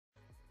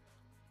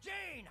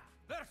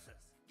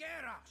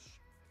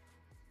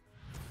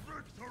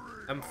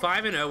I'm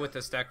 5-0 with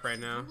this deck right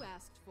now. You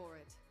asked for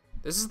it.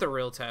 This is the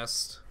real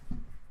test.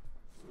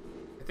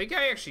 I think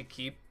I actually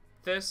keep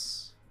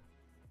this.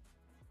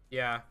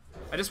 Yeah.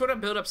 I just want to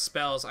build up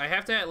spells. I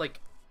have to, like,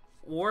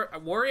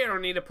 Warrior, I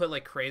don't need to put,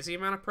 like, crazy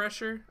amount of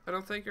pressure, I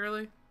don't think,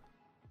 really.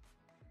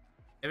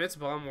 If it's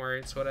Bomb Warrior,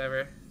 it's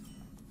whatever.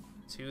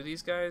 2 of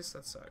these guys?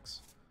 That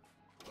sucks.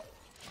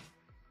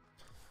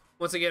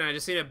 Once again, I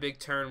just need a big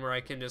turn where I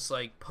can just,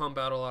 like, pump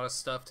out a lot of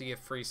stuff to get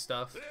free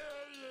stuff.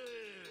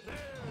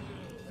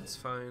 That's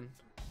fine.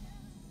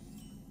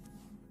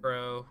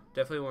 Crow.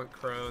 Definitely want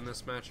Crow in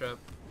this matchup.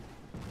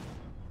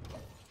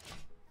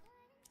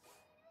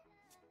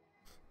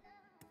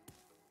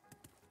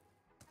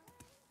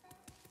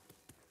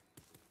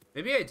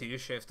 Maybe I do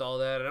shift all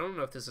that. I don't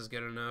know if this is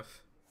good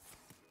enough.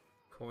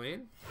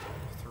 Coin?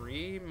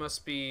 3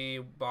 must be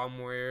Bomb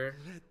Warrior.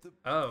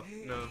 Oh,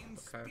 no.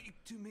 Okay.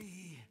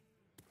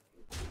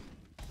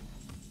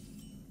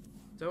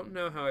 Don't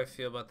know how I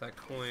feel about that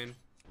coin.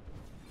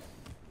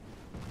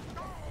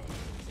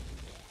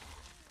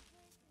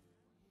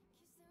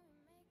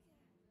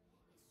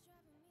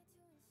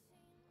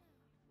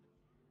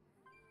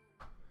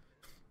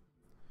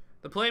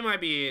 The play might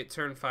be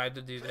turn 5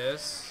 to do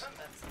this.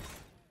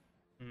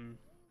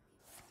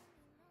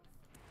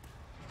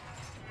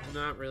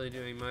 Not really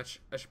doing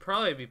much. I should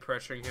probably be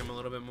pressuring him a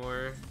little bit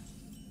more.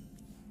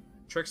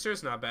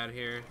 Trickster's not bad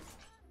here.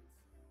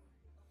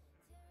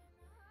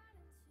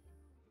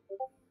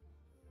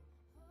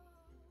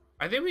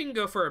 I think we can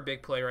go for a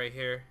big play right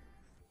here.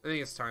 I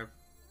think it's time.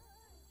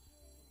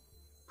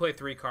 Play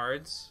 3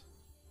 cards.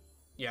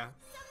 Yeah.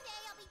 Someday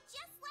I'll be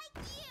just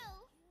like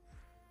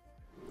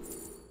you.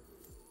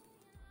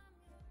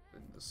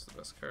 This is the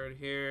best card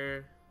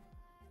here.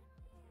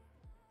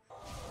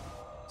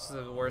 This is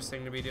the worst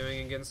thing to be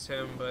doing against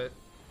him, but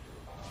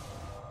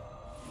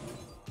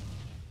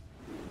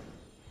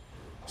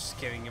just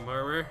giving him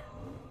armor.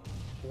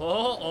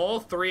 Lol, all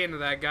 3 into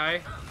that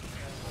guy.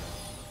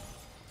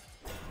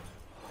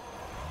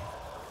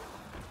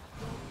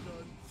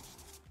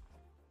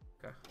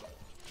 Okay.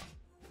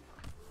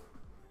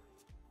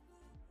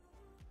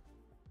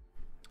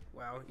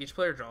 Wow, each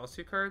player draws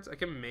 2 cards. I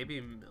can maybe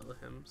mill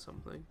him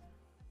something.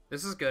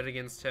 This is good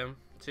against him,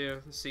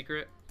 too, the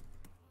secret.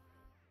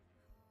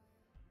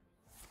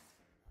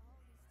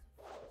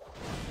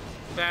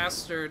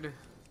 Bastard.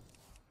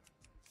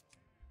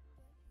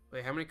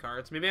 Wait, how many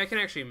cards? Maybe I can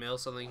actually mill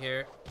something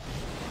here.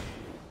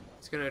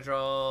 He's gonna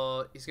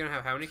draw... He's gonna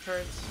have how many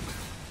cards?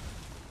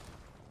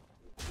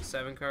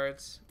 7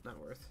 cards.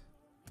 Not worth.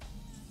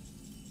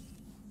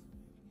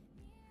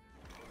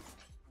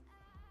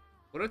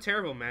 What a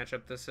terrible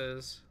matchup this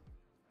is.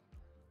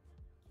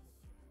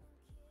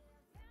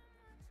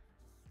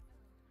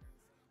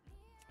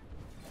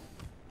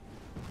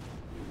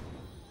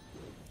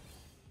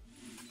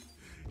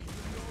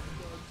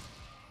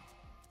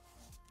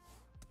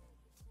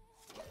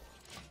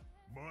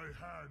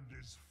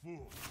 Is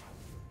full.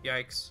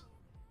 Yikes.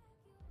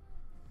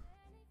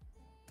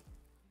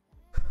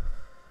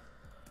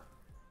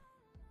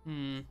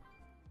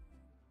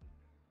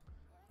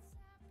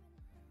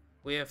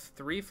 We have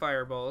 3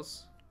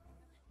 fireballs.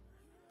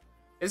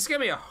 It's gonna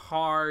be a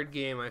hard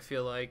game, I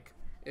feel like.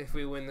 If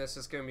we win this,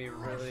 it's gonna be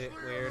really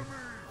weird.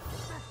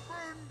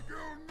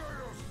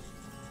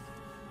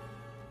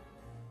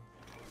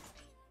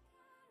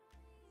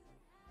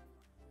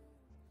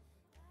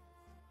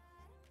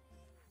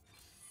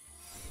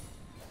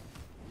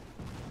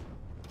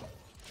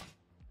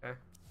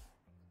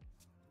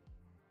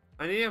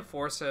 I need to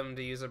force him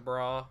to use a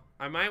brawl.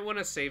 I might want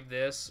to save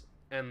this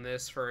and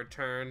this for a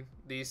turn,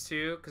 these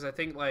 2, because I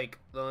think like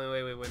the only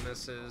way we win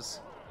this is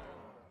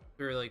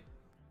through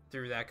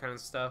that kind of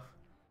stuff.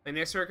 Like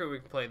next record we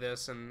can play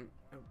this and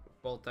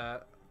bolt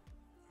that.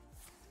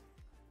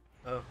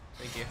 Oh,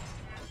 thank you.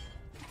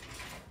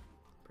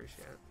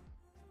 Appreciate it.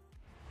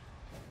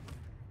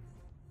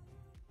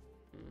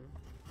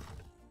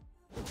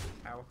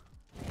 Ow.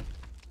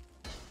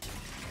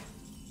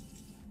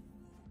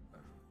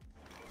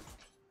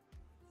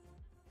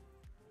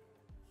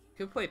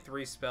 Could play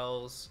 3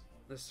 spells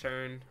this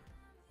turn.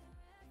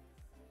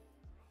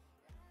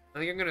 I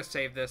think I'm gonna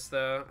save this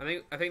though.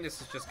 I think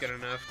this is just good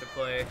enough to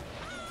play.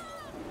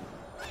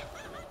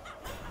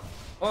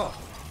 Oh,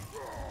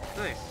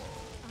 nice.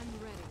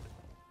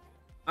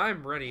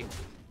 I'm ready.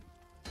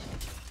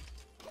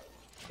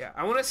 Yeah,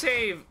 I want to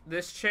save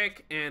this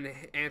chick and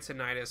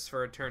Antonitis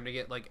for a turn to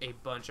get like a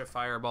bunch of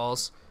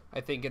fireballs.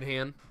 I think in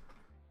hand.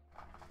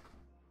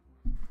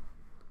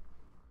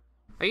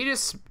 He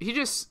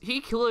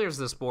clears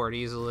this board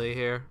easily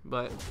here,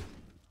 but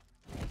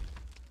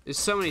there's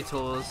so many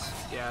tools.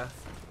 Yeah,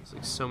 there's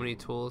like so many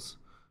tools.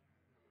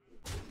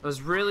 I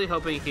was really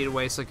hoping he'd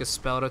waste like a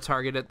spell to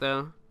target it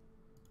though.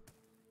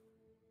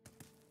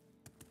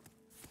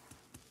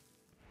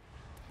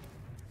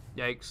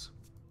 Yikes.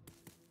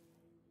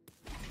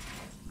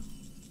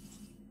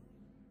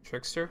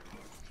 Trickster?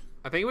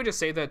 I think we just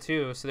saved that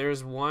too. So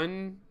there's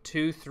 1,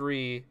 2,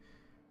 3,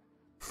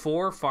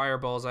 4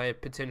 fireballs I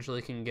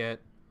potentially can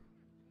get.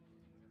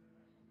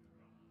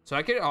 So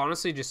I could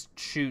honestly just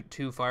shoot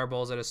 2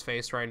 fireballs at his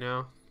face right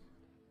now.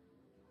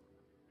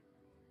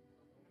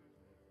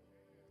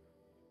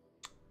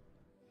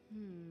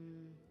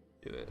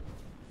 Do it.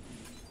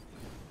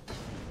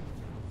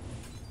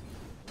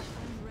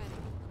 I'm ready.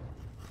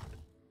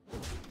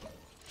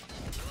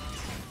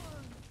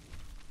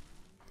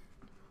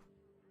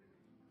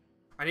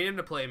 I need him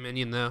to play a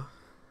minion though.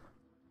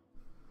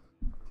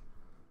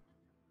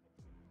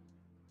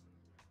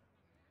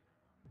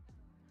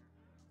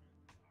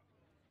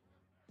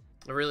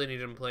 I really need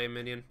him to play a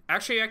minion.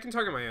 Actually, I can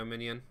target my own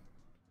minion.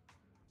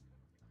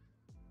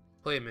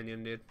 Play a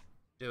minion, dude.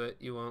 Do it.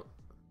 You won't.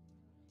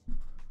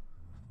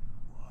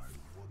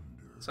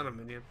 It's not a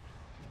minion.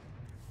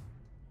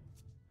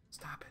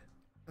 Stop it.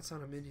 That's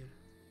not a minion.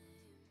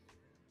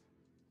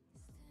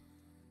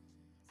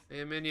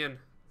 Hey, a minion.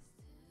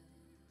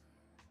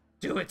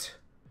 Do it.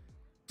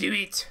 Do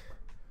it.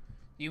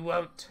 You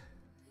won't.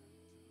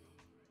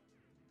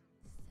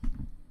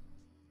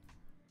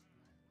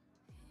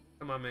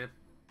 Come on, man.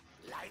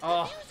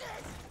 Oh.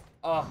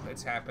 Oh,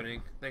 it's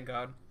happening. Thank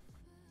God.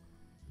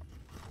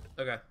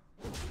 Okay.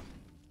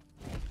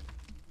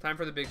 Time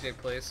for the big dick,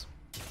 please.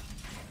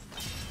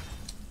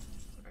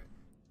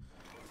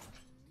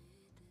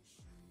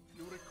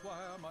 You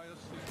require my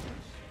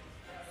assistance.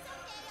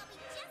 Someday I'll be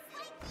just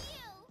like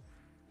you.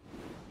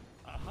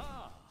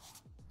 Aha!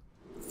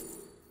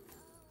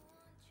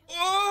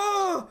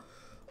 Oh!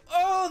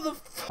 Oh, the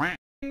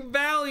f***ing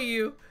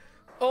value!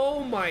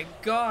 Oh my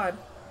God.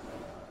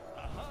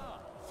 Aha!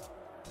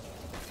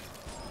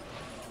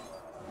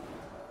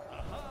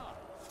 Aha!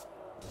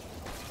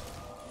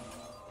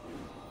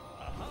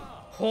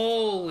 Aha!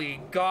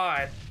 Holy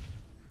God.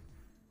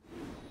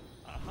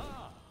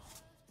 Aha!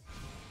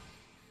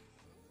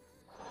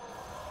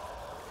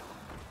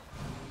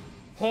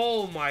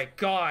 Oh my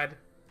God.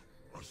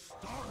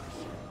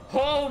 Astonishing.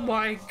 Oh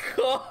my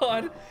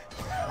God.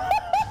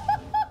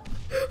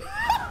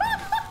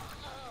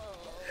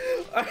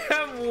 I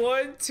have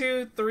 1,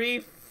 2, 3,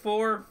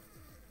 4,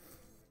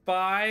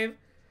 5,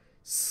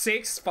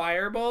 6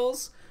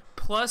 fireballs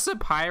plus a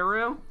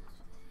pyro.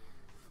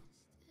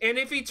 And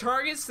if he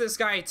targets this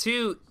guy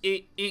too,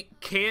 it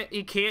can't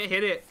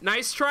hit it.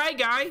 Nice try,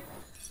 guy.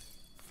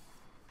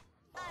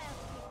 I'll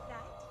take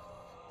that.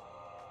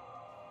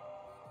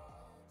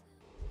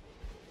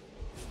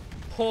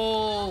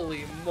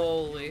 Holy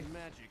moly.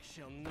 Magic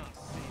shall not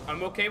save.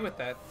 I'm okay with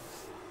that.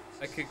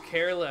 I could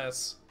care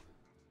less.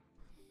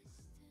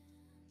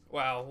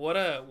 Wow, what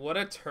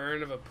a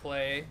turn of a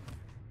play.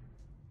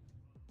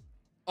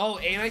 Oh,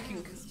 and I can.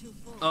 It's too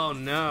full. Oh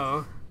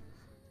no.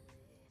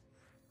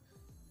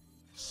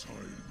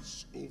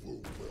 Science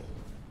overwhelmed.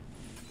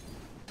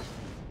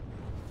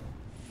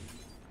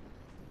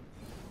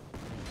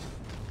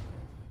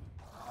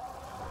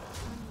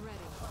 I'm ready.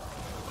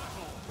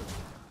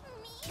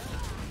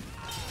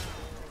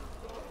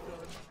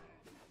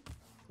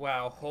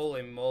 Wow,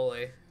 holy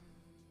moly.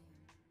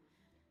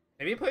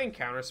 Maybe putting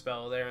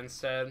counterspell there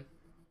instead.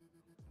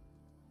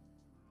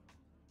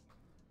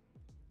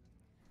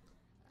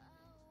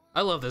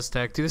 I love this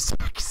deck, dude. This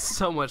deck is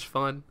so much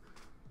fun.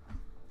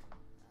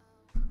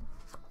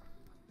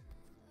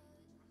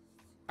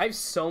 I have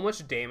so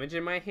much damage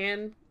in my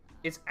hand.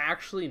 It's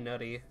actually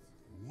nutty.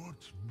 What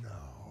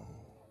now?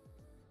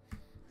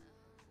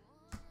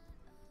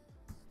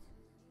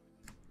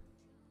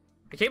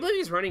 I can't believe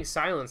he's running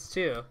Silence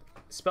too.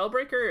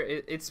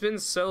 Spellbreaker, it's been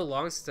so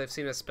long since I've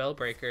seen a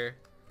Spellbreaker.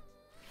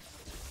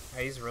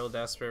 Yeah, he's real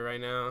desperate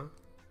right now.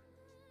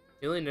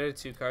 He only noted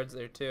 2 cards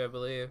there too, I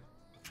believe.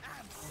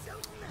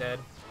 Dead.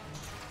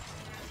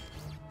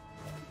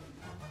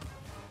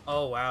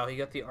 Oh wow, he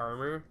got the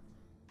armor.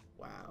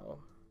 Wow,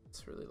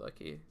 that's really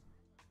lucky.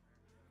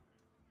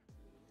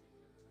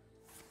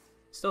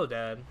 Still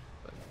dead,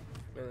 but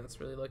man, that's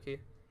really lucky.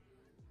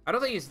 I don't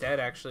think he's dead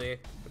actually,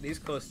 but he's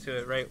close to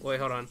it, right? Wait,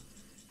 hold on.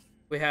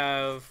 We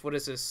have, what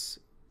is this?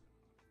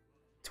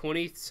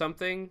 20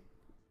 something,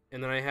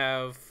 and then I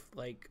have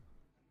like,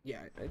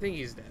 yeah, I think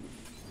he's dead.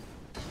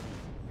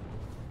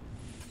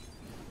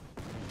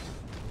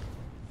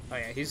 Oh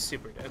yeah, he's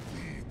super dead.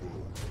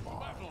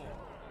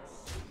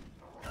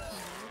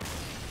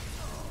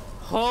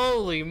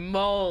 Holy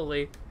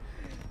moly.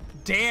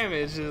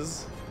 Damage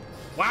is...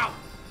 Wow.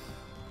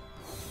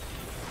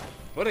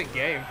 What a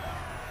game.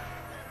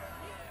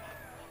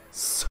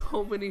 So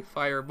many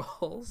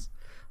fireballs.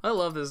 I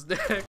love this deck.